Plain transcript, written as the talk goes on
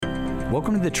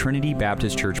Welcome to the Trinity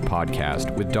Baptist Church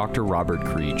podcast with Dr. Robert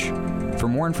Creech. For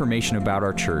more information about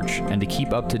our church and to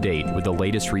keep up to date with the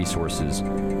latest resources,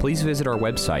 please visit our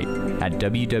website at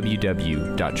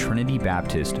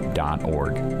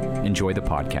www.trinitybaptist.org. Enjoy the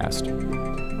podcast.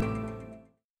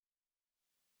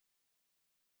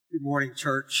 Good morning,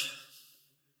 church.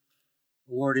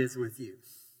 The Lord is with you.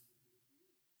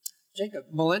 Jacob,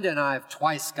 Melinda and I have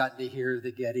twice gotten to hear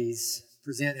the Gettys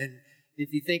present, and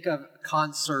if you think of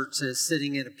concerts as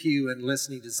sitting in a pew and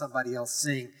listening to somebody else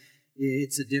sing,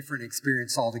 it's a different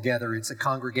experience altogether. It's a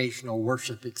congregational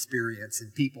worship experience,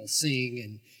 and people sing,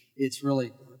 and it's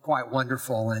really quite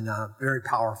wonderful and very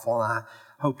powerful. I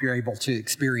hope you're able to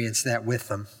experience that with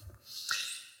them.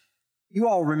 You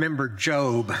all remember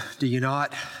Job, do you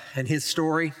not, and his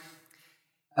story?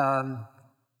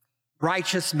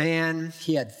 Righteous man,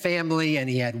 he had family and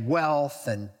he had wealth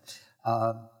and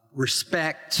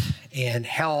respect and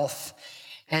health.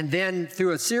 And then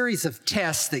through a series of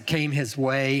tests that came his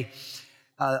way,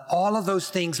 all of those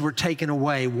things were taken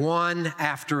away, one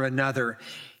after another.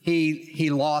 He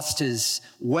lost his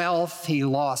wealth, he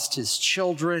lost his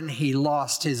children, he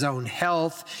lost his own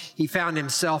health, he found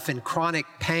himself in chronic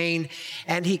pain,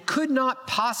 and he could not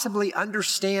possibly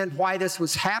understand why this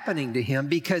was happening to him,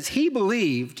 because he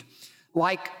believed,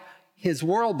 like his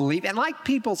world believed, and like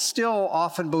people still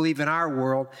often believe in our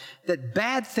world, that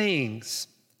bad things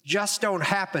just don't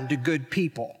happen to good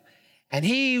people. And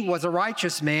he was a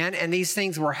righteous man, and these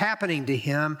things were happening to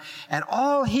him, and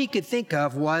all he could think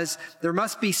of was, there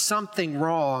must be something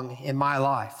wrong in my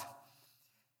life.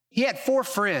 He had 4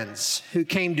 friends who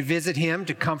came to visit him,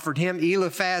 to comfort him: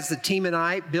 Eliphaz the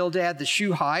Temanite, Bildad the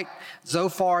Shuhite,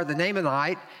 Zophar the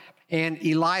Naamanite, and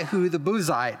Elihu the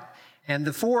Buzite. And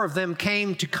the 4 of them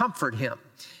came to comfort him.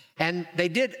 And they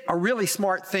did a really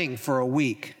smart thing for a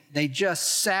week. They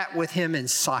just sat with him in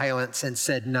silence and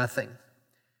said nothing.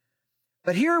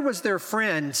 But here was their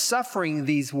friend suffering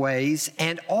these ways,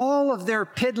 and all of their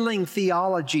piddling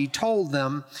theology told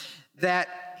them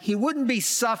that he wouldn't be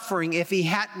suffering if he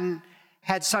hadn't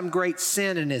had some great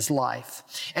sin in his life.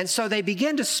 And so they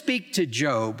began to speak to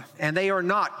Job, and they are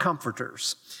not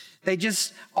comforters. They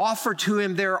just offer to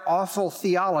him their awful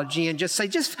theology and just say,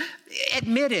 just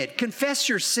admit it, confess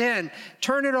your sin,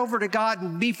 turn it over to God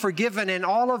and be forgiven, and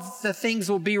all of the things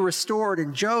will be restored.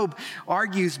 And Job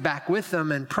argues back with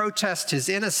them and protests his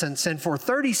innocence. And for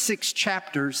 36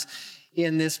 chapters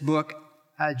in this book,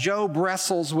 Job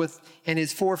wrestles with, and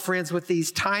his 4 friends, with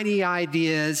these tiny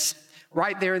ideas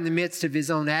right there in the midst of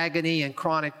his own agony and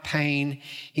chronic pain.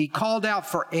 He called out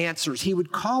for answers. He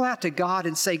would call out to God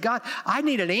and say, God, I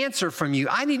need an answer from you.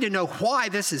 I need to know why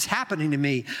this is happening to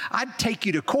me. I'd take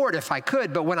you to court if I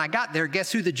could, but when I got there,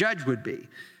 guess who the judge would be?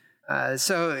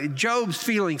 So Job's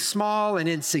feeling small and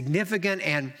insignificant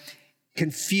and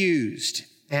confused,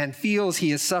 and feels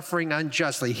he is suffering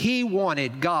unjustly. He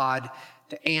wanted God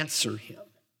to answer him.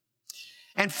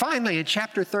 And finally, in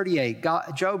chapter 38,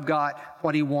 Job got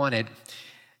what he wanted.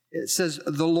 It says,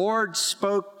 the Lord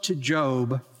spoke to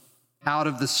Job out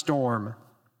of the storm.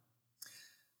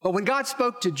 But when God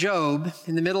spoke to Job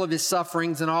in the middle of his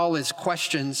sufferings and all his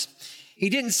questions, he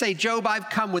didn't say, Job, I've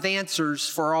come with answers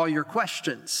for all your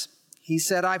questions. He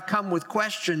said, I've come with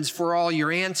questions for all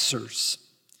your answers.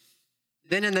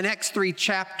 Then in the next 3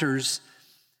 chapters,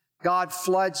 God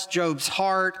floods Job's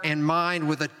heart and mind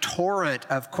with a torrent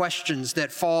of questions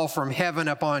that fall from heaven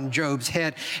upon Job's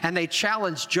head. And they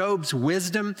challenge Job's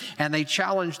wisdom, and they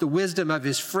challenge the wisdom of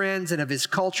his friends and of his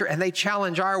culture, and they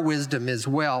challenge our wisdom as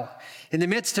well. In the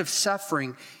midst of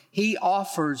suffering, he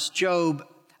offers Job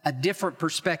a different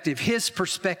perspective, his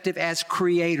perspective as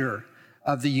creator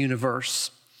of the universe.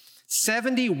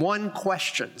 71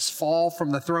 questions fall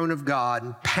from the throne of God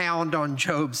and pound on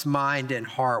Job's mind and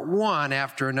heart, one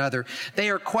after another. They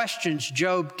are questions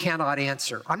Job cannot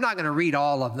answer. I'm not going to read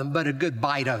all of them, but a good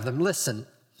bite of them. Listen.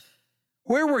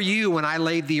 Where were you when I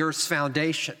laid the earth's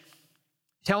foundation?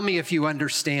 Tell me if you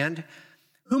understand.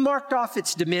 Who marked off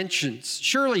its dimensions?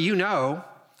 Surely you know.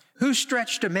 Who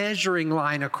stretched a measuring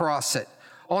line across it?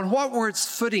 On what were its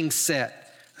footings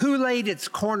set? Who laid its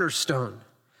cornerstone?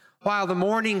 While the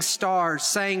morning stars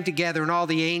sang together and all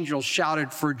the angels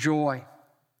shouted for joy.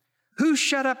 Who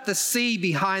shut up the sea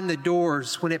behind the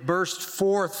doors when it burst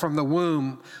forth from the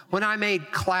womb? When I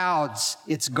made clouds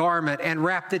its garment and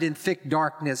wrapped it in thick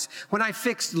darkness? When I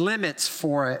fixed limits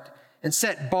for it and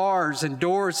set bars and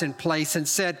doors in place and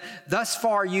said, thus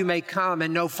far you may come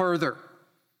and no further.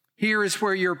 Here is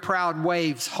where your proud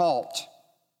waves halt.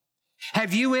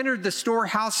 Have you entered the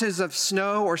storehouses of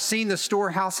snow or seen the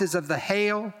storehouses of the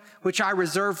hail, which I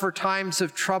reserve for times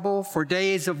of trouble, for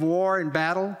days of war and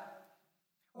battle?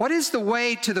 What is the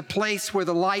way to the place where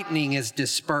the lightning is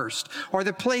dispersed, or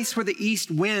the place where the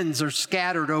east winds are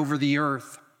scattered over the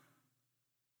earth?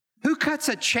 Who cuts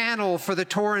a channel for the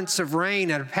torrents of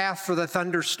rain and a path for the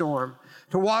thunderstorm,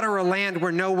 to water a land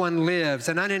where no one lives,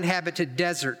 an uninhabited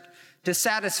desert, to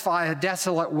satisfy a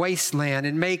desolate wasteland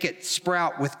and make it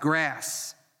sprout with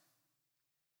grass?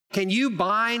 Can you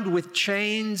bind with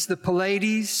chains the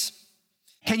Pleiades?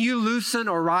 Can you loosen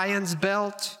Orion's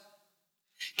belt?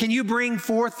 Can you bring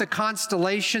forth the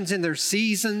constellations in their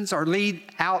seasons, or lead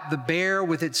out the bear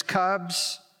with its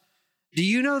cubs? Do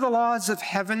you know the laws of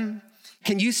heaven?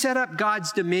 Can you set up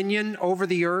God's dominion over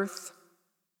the earth?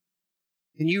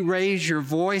 Can you raise your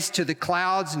voice to the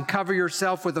clouds and cover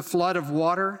yourself with a flood of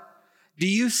water? Do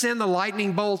you send the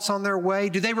lightning bolts on their way?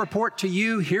 Do they report to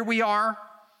you, "Here we are"?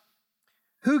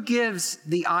 Who gives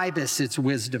the ibis its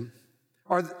wisdom,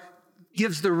 or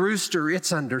gives the rooster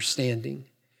its understanding?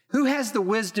 Who has the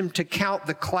wisdom to count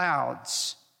the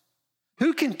clouds?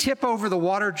 Who can tip over the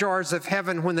water jars of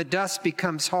heaven when the dust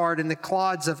becomes hard and the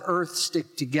clods of earth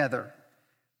stick together?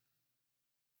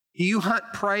 Do you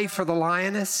hunt prey for the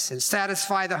lioness and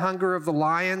satisfy the hunger of the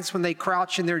lions when they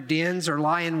crouch in their dens or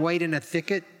lie in wait in a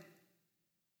thicket?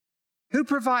 Who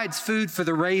provides food for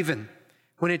the raven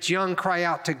when its young cry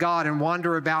out to God and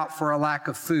wander about for a lack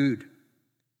of food?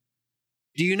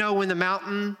 Do you know when the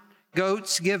mountain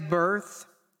goats give birth?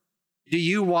 Do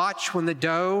you watch when the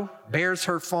doe bears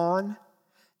her fawn?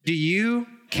 Do you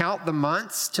count the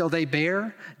months till they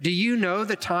bear? Do you know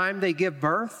the time they give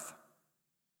birth?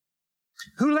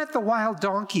 Who let the wild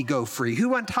donkey go free?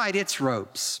 Who untied its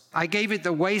ropes? I gave it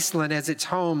the wasteland as its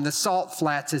home, the salt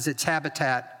flats as its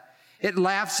habitat. It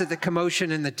laughs at the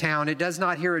commotion in the town. It does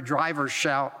not hear a driver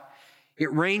shout.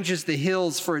 It ranges the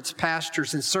hills for its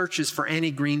pastures and searches for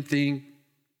any green thing.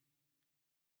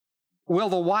 Will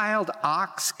the wild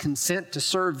ox consent to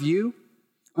serve you?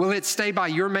 Will it stay by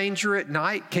your manger at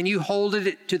night? Can you hold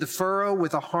it to the furrow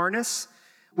with a harness?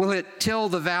 Will it till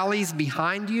the valleys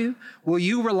behind you? Will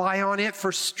you rely on it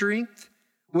for strength?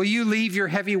 Will you leave your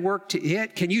heavy work to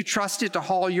it? Can you trust it to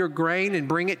haul your grain and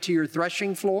bring it to your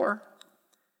threshing floor?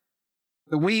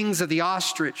 The wings of the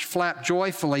ostrich flap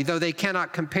joyfully, though they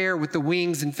cannot compare with the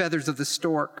wings and feathers of the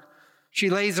stork. She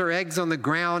lays her eggs on the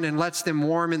ground and lets them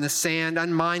warm in the sand,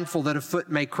 unmindful that a foot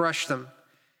may crush them,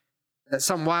 that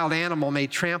some wild animal may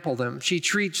trample them. She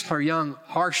treats her young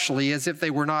harshly as if they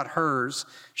were not hers.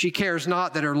 She cares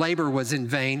not that her labor was in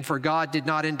vain, for God did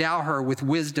not endow her with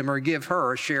wisdom or give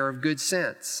her a share of good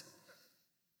sense.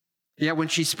 Yet when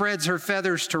she spreads her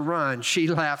feathers to run, she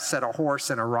laughs at a horse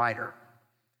and a rider.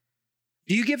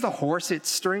 Do you give the horse its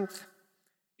strength?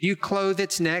 Do you clothe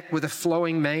its neck with a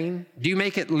flowing mane? Do you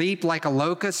make it leap like a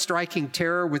locust, striking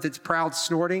terror with its proud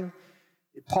snorting?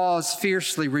 It paws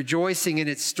fiercely, rejoicing in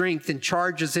its strength, and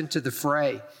charges into the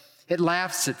fray. It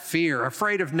laughs at fear,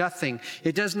 afraid of nothing.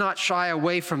 It does not shy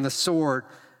away from the sword.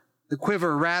 The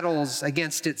quiver rattles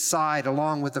against its side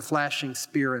along with the flashing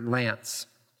spear and lance.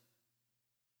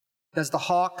 Does the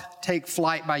hawk take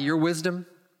flight by your wisdom,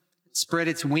 spread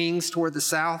its wings toward the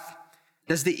south?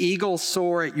 Does the eagle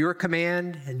soar at your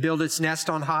command and build its nest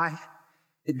on high?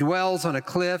 It dwells on a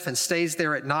cliff and stays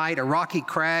there at night. A rocky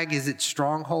crag is its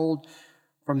stronghold.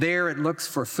 From there it looks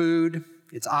for food.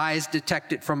 Its eyes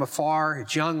detect it from afar.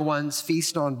 Its young ones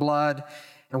feast on blood.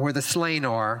 And where the slain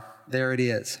are, there it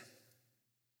is.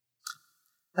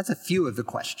 That's a few of the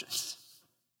questions.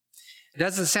 It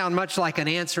doesn't sound much like an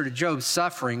answer to Job's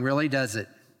suffering, really, does it?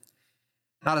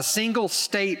 Not a single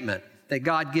statement that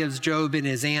God gives Job in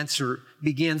his answer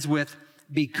begins with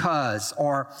 "because,"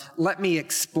 or "let me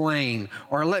explain,"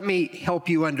 or "let me help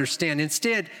you understand."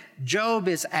 Instead, Job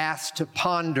is asked to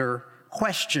ponder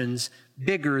questions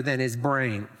bigger than his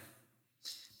brain.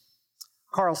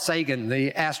 Carl Sagan,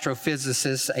 the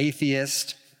astrophysicist,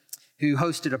 atheist, who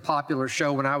hosted a popular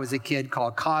show when I was a kid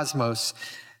called Cosmos,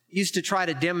 used to try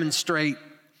to demonstrate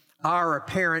our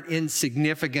apparent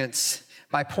insignificance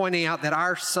by pointing out that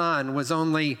our sun was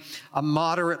only a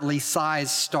moderately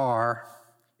sized star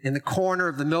in the corner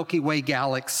of the Milky Way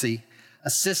galaxy, a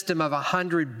system of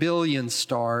 100 billion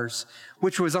stars,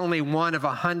 which was only one of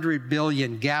 100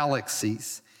 billion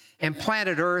galaxies. And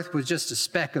planet Earth was just a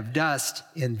speck of dust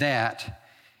in that.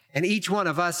 And each one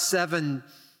of us 7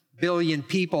 billion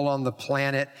people on the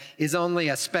planet is only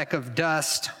a speck of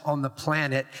dust on the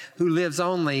planet who lives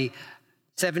only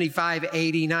 75,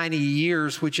 80, 90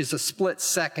 years, which is a split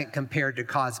second compared to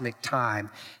cosmic time.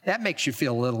 That makes you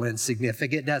feel a little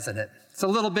insignificant, doesn't it? It's a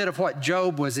little bit of what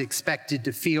Job was expected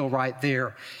to feel right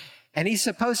there. And he's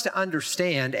supposed to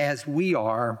understand, as we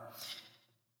are,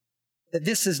 that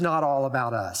this is not all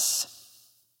about us.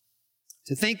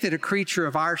 To think that a creature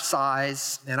of our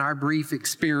size and our brief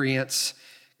experience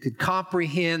could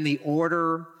comprehend the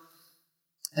order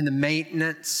and the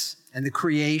maintenance and the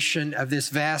creation of this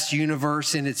vast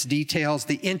universe in its details,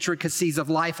 the intricacies of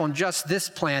life on just this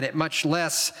planet, much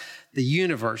less the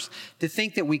universe. To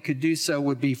think that we could do so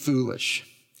would be foolish.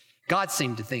 God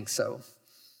seemed to think so.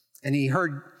 And he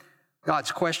heard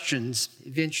God's questions.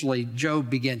 Eventually, Job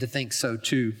began to think so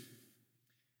too.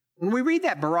 When we read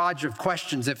that barrage of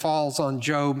questions that falls on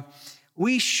Job,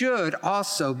 we should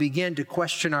also begin to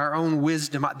question our own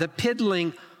wisdom, the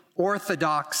piddling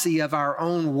orthodoxy of our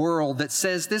own world that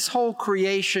says this whole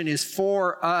creation is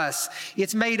for us.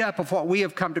 It's made up of what we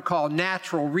have come to call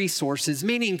natural resources,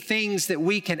 meaning things that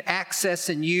we can access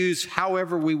and use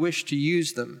however we wish to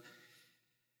use them.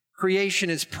 Creation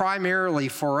is primarily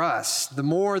for us. The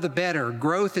more, the better.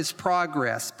 Growth is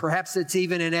progress. Perhaps it's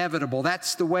even inevitable.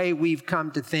 That's the way we've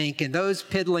come to think. And those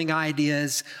piddling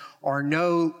ideas are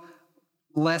no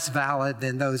less valid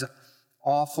than those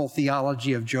awful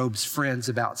theology of Job's friends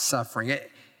about suffering.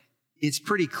 It's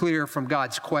pretty clear from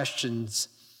God's questions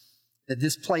that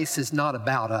this place is not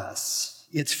about us.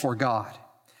 It's for God.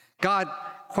 God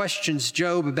questions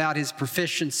Job about his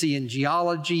proficiency in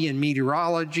geology and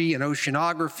meteorology and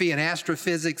oceanography and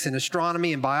astrophysics and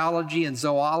astronomy and biology and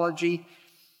zoology.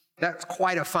 That's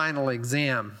quite a final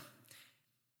exam.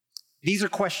 These are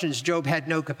questions Job had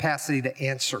no capacity to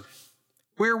answer.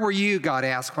 Where were you, God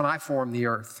asked, when I formed the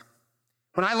earth?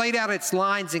 When I laid out its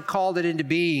lines and called it into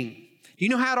being? Do you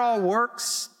know how it all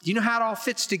works? Do you know how it all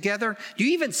fits together? Do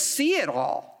you even see it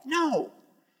all? No.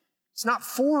 It's not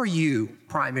for you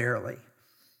primarily.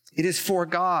 It is for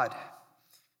God.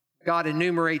 God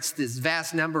enumerates this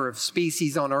vast number of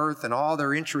species on earth and all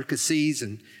their intricacies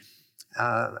and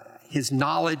his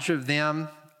knowledge of them.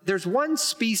 There's one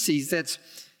species that's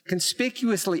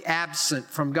conspicuously absent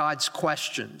from God's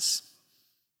questions,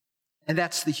 and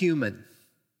that's the human.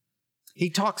 He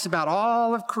talks about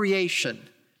all of creation,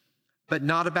 but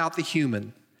not about the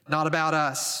human, not about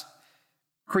us.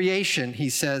 Creation, he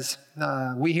says,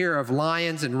 we hear of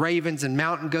lions and ravens and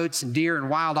mountain goats and deer and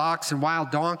wild ox and wild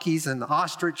donkeys and the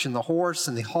ostrich and the horse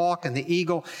and the hawk and the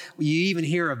eagle. You even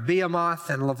hear of behemoth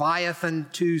and leviathan,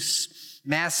 two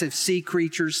massive sea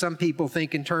creatures. Some people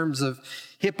think in terms of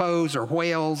hippos or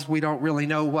whales. We don't really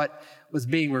know what was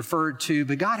being referred to,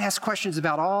 but God has questions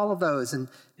about all of those and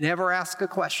never asks a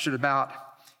question about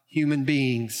human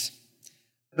beings.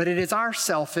 But it is our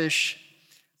selfish,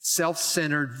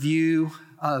 self-centered view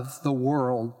of the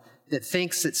world that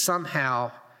thinks that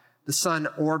somehow the sun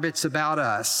orbits about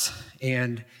us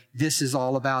and this is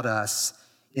all about us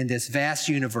in this vast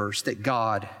universe that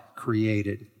God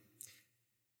created.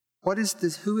 What is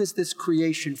this? Who is this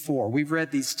creation for? We've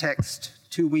read these texts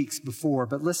 2 weeks before,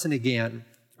 but listen again.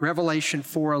 Revelation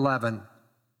 4:11.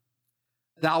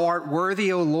 Thou art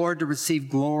worthy, O Lord, to receive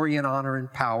glory and honor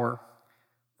and power,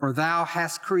 for thou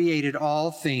hast created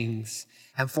all things,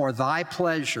 and for thy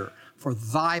pleasure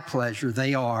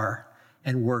they are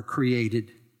and were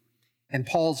created. And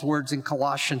Paul's words in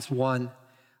Colossians 1,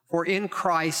 for in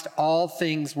Christ all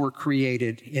things were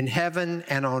created, in heaven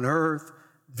and on earth,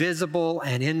 visible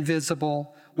and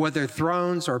invisible, whether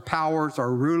thrones or powers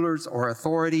or rulers or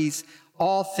authorities,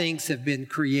 all things have been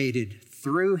created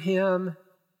through him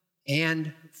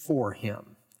and for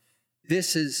him.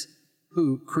 This is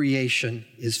who creation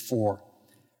is for.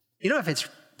 You know, if it's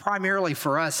primarily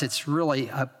for us, it's really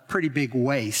a pretty big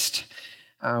waste.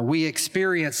 We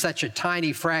experience such a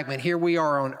tiny fragment. Here we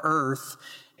are on Earth,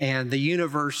 and the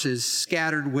universe is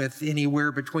scattered with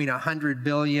anywhere between 100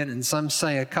 billion and some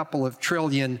say a couple of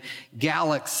trillion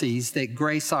galaxies that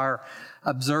grace our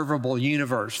observable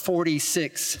universe.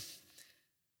 46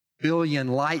 billion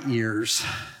light years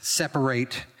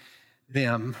separate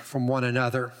them from one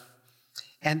another.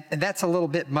 And that's a little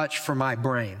bit much for my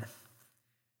brain.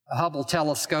 The Hubble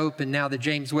telescope and now the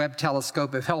James Webb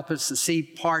telescope have helped us to see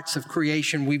parts of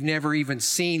creation we've never even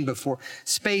seen before.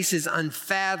 Space is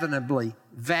unfathomably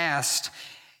vast,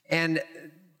 and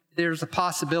there's a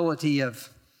possibility of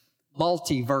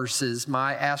multiverses.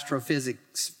 My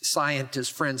astrophysics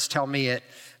scientist friends tell me at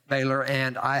Baylor,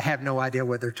 and I have no idea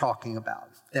what they're talking about.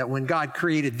 That when God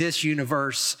created this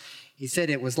universe, he said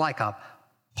it was like a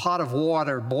pot of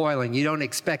water boiling. You don't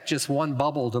expect just one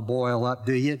bubble to boil up,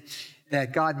 do you?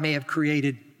 That God may have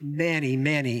created many,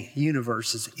 many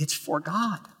universes. It's for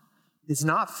God. It's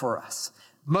not for us.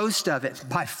 Most of it,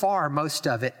 by far most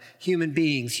of it, human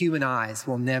beings, human eyes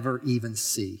will never even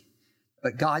see.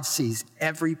 But God sees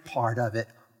every part of it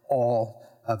all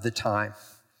of the time.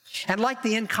 And like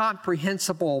the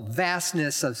incomprehensible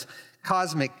vastness of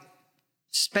cosmic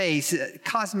space,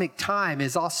 cosmic time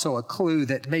is also a clue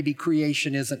that maybe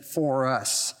creation isn't for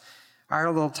us.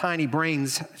 Our little tiny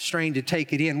brains strain to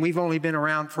take it in. We've only been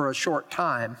around for a short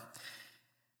time.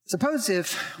 Suppose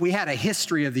if we had a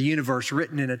history of the universe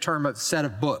written in a term of set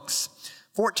of books,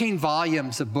 14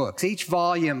 volumes of books. Each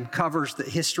volume covers the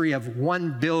history of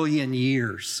 1 billion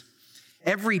years.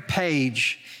 Every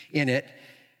page in it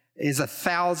is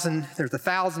there's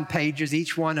 1,000 pages,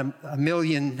 each one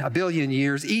a billion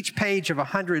years. Each page of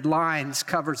 100 lines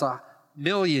covers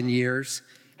 1,000,000 years.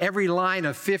 Every line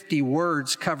of 50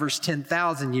 words covers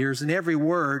 10,000 years, and every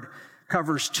word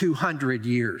covers 200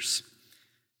 years.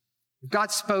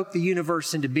 God spoke the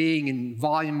universe into being in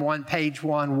volume 1, page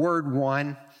 1, word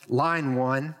 1, line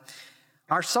 1.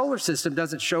 Our solar system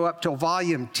doesn't show up till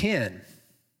volume 10.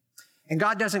 And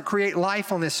God doesn't create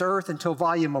life on this earth until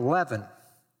volume 11.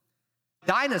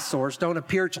 Dinosaurs don't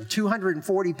appear till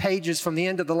 240 pages from the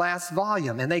end of the last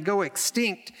volume, and they go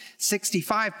extinct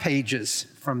 65 pages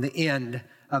from the end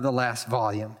of the last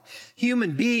volume.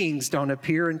 Human beings don't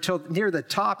appear until near the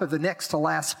top of the next to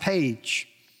last page.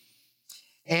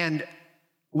 And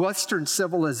Western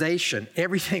civilization,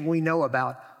 everything we know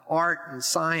about art and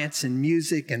science and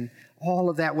music and all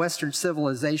of that Western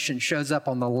civilization shows up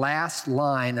on the last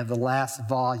line of the last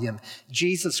volume.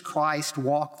 Jesus Christ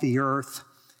walked the earth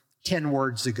 10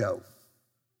 words ago.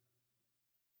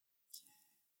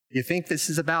 You think this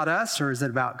is about us or is it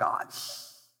about God?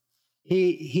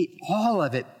 All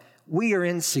of it, we are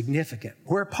insignificant.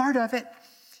 We're a part of it.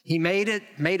 He made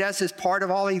us as part of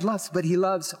all he loves, but he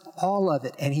loves all of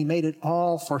it, and he made it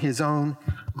all for his own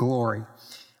glory.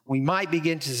 We might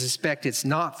begin to suspect it's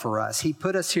not for us. He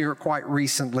put us here quite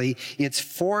recently. It's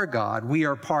for God. We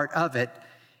are part of it,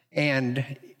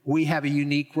 and we have a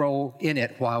unique role in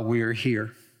it while we're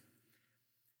here.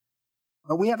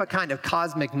 But we have a kind of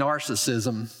cosmic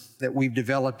narcissism that we've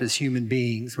developed as human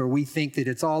beings, where we think that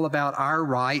it's all about our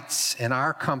rights and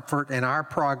our comfort and our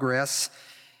progress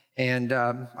and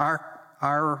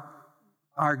our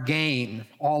gain.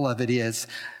 All of it is.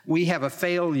 We have a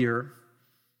failure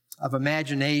of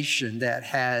imagination that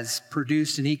has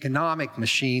produced an economic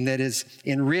machine that has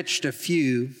enriched a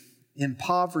few,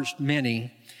 impoverished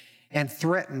many, and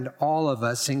threatened all of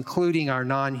us, including our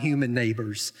non-human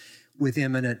neighbors, with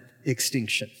imminent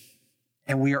extinction.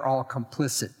 And we are all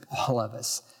complicit, all of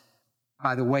us,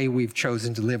 by the way we've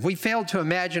chosen to live. We failed to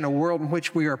imagine a world in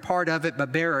which we are part of it,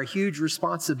 but bear a huge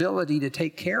responsibility to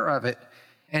take care of it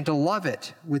and to love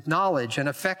it with knowledge and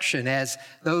affection as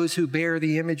those who bear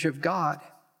the image of God.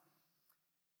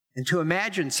 And to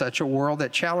imagine such a world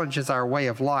that challenges our way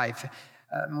of life,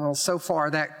 so far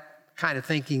that kind of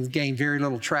thinking gained very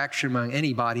little traction among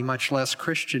anybody, much less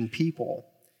Christian people.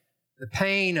 The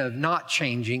pain of not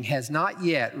changing has not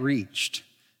yet reached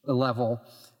the level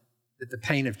that the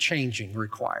pain of changing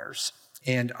requires.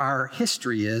 And our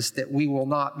history is that we will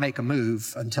not make a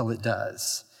move until it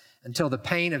does, until the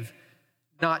pain of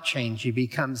not changing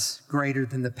becomes greater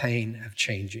than the pain of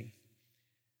changing.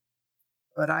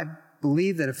 But I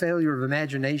believe that a failure of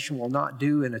imagination will not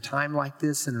do in a time like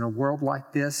this and in a world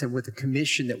like this, and with the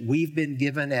commission that we've been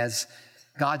given as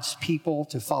God's people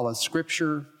to follow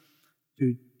Scripture,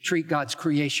 to treat God's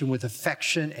creation with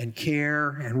affection and care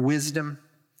and wisdom.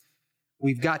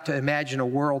 We've got to imagine a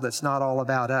world that's not all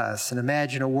about us, and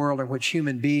imagine a world in which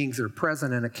human beings are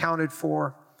present and accounted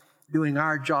for, doing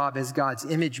our job as God's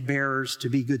image bearers to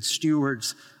be good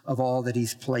stewards of all that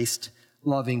he's placed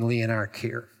lovingly in our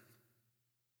care.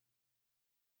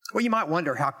 Well, you might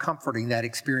wonder how comforting that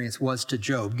experience was to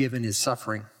Job, given his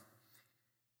suffering.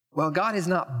 Well, God is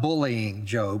not bullying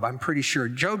Job. I'm pretty sure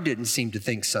Job didn't seem to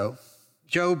think so.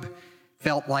 Job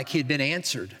felt like he had been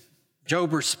answered.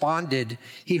 Job responded.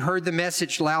 He heard the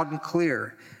message loud and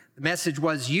clear. The message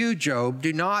was, you, Job,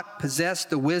 do not possess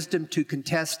the wisdom to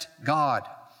contest God.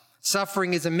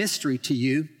 Suffering is a mystery to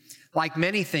you, like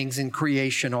many things in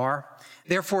creation are.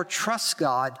 Therefore, trust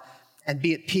God and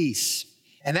be at peace.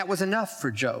 And that was enough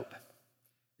for Job.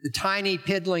 The tiny,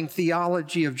 piddling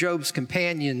theology of Job's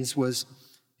companions was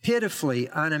pitifully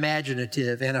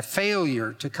unimaginative and a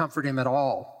failure to comfort him at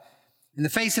all. In the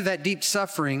face of that deep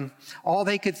suffering, all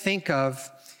they could think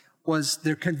of was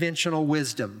their conventional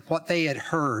wisdom, what they had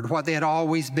heard, what they had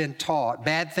always been taught.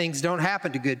 Bad things don't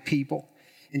happen to good people.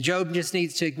 And Job just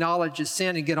needs to acknowledge his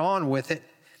sin and get on with it.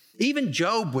 Even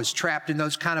Job was trapped in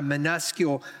those kind of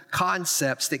minuscule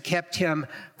concepts that kept him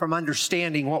from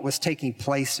understanding what was taking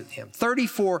place with him.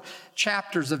 34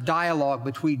 chapters of dialogue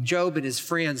between Job and his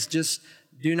friends just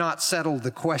do not settle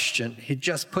the question. It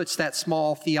just puts that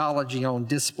small theology on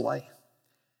display.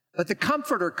 But the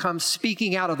Comforter comes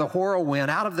speaking out of the whirlwind,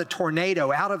 out of the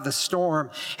tornado, out of the storm,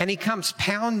 and he comes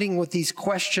pounding with these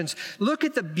questions. Look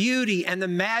at the beauty and the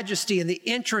majesty and the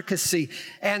intricacy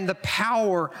and the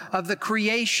power of the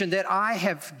creation that I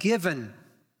have given.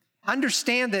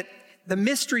 Understand that the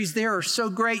mysteries there are so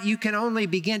great you can only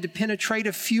begin to penetrate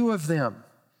a few of them.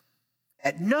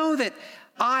 And know that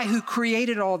I, who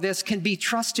created all this, can be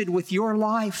trusted with your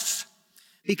life.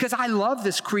 Because I love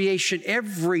this creation,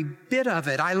 every bit of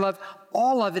it. I love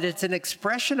all of it. It's an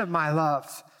expression of my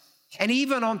love. And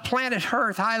even on planet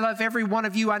Earth, I love every one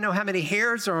of you. I know how many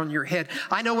hairs are on your head.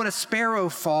 I know when a sparrow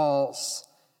falls.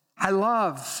 I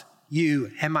love you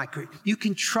and my creation. You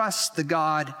can trust the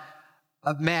God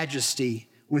of majesty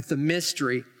with the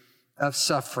mystery of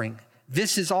suffering.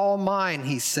 This is all mine,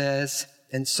 he says,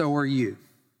 and so are you.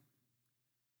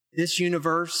 This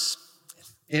universe,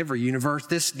 every universe,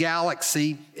 this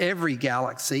galaxy, every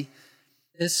galaxy,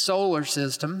 this solar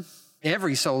system,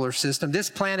 every solar system, this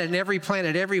planet and every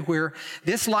planet everywhere,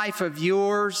 this life of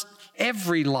yours,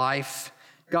 every life,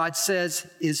 God says,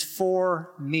 is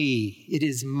for me. It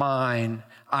is mine.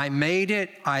 I made it.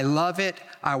 I love it.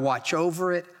 I watch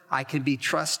over it. I can be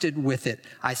trusted with it.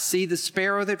 I see the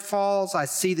sparrow that falls. I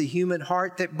see the human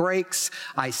heart that breaks.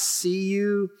 I see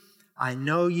you. I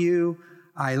know you.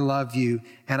 I love you.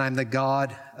 And I'm the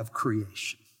God of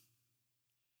creation.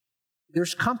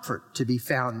 There's comfort to be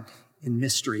found in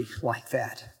mystery like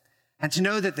that. And to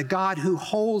know that the God who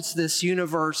holds this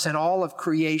universe and all of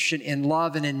creation in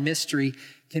love and in mystery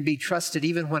can be trusted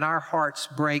even when our hearts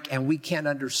break and we can't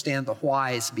understand the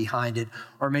whys behind it,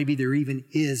 or maybe there even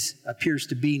appears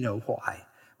to be no why.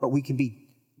 But we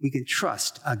can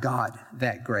trust a God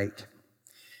that great.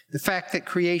 The fact that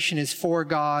creation is for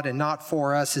God and not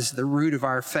for us is the root of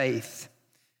our faith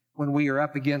when we are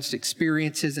up against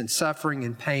experiences and suffering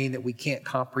and pain that we can't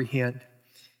comprehend.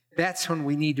 That's when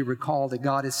we need to recall that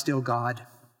God is still God.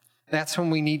 That's when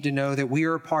we need to know that we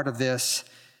are a part of this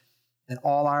and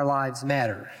all our lives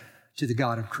matter to the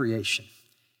God of creation.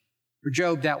 For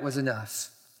Job, that was enough.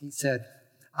 He said,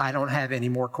 I don't have any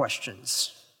more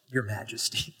questions, Your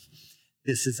Majesty.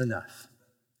 This is enough.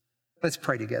 Let's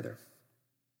pray together.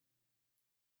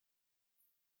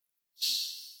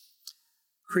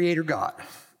 Creator God,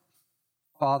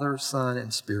 Father, Son,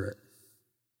 and Spirit,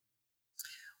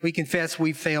 we confess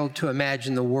we failed to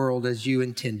imagine the world as you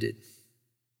intended.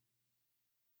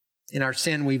 In our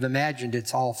sin, we've imagined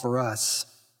it's all for us,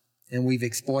 and we've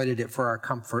exploited it for our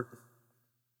comfort.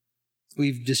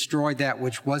 We've destroyed that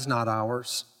which was not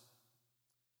ours.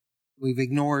 We've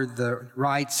ignored the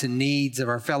rights and needs of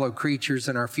our fellow creatures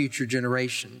and our future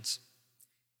generations.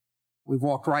 We've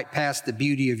walked right past the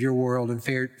beauty of your world and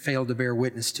failed to bear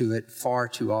witness to it far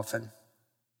too often.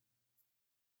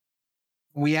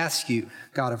 We ask you,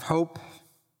 God of hope,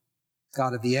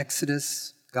 God of the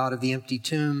Exodus, God of the empty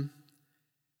tomb,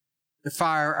 to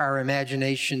fire our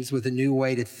imaginations with a new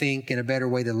way to think and a better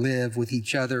way to live with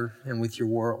each other and with your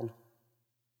world.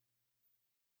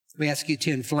 We ask you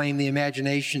to inflame the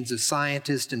imaginations of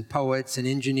scientists and poets and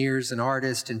engineers and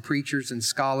artists and preachers and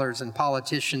scholars and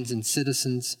politicians and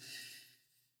citizens,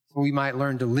 so we might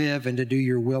learn to live and to do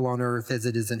your will on earth as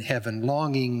it is in heaven,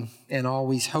 longing and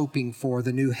always hoping for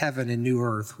the new heaven and new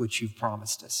earth which you've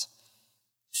promised us.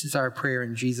 This is our prayer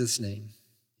in Jesus' name.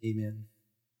 Amen.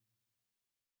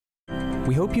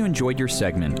 We hope you enjoyed your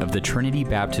segment of the Trinity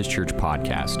Baptist Church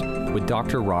podcast with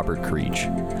Dr. Robert Creech.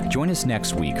 Join us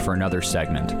next week for another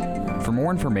segment. For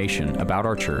more information about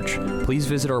our church, please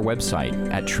visit our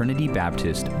website at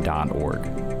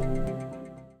trinitybaptist.org.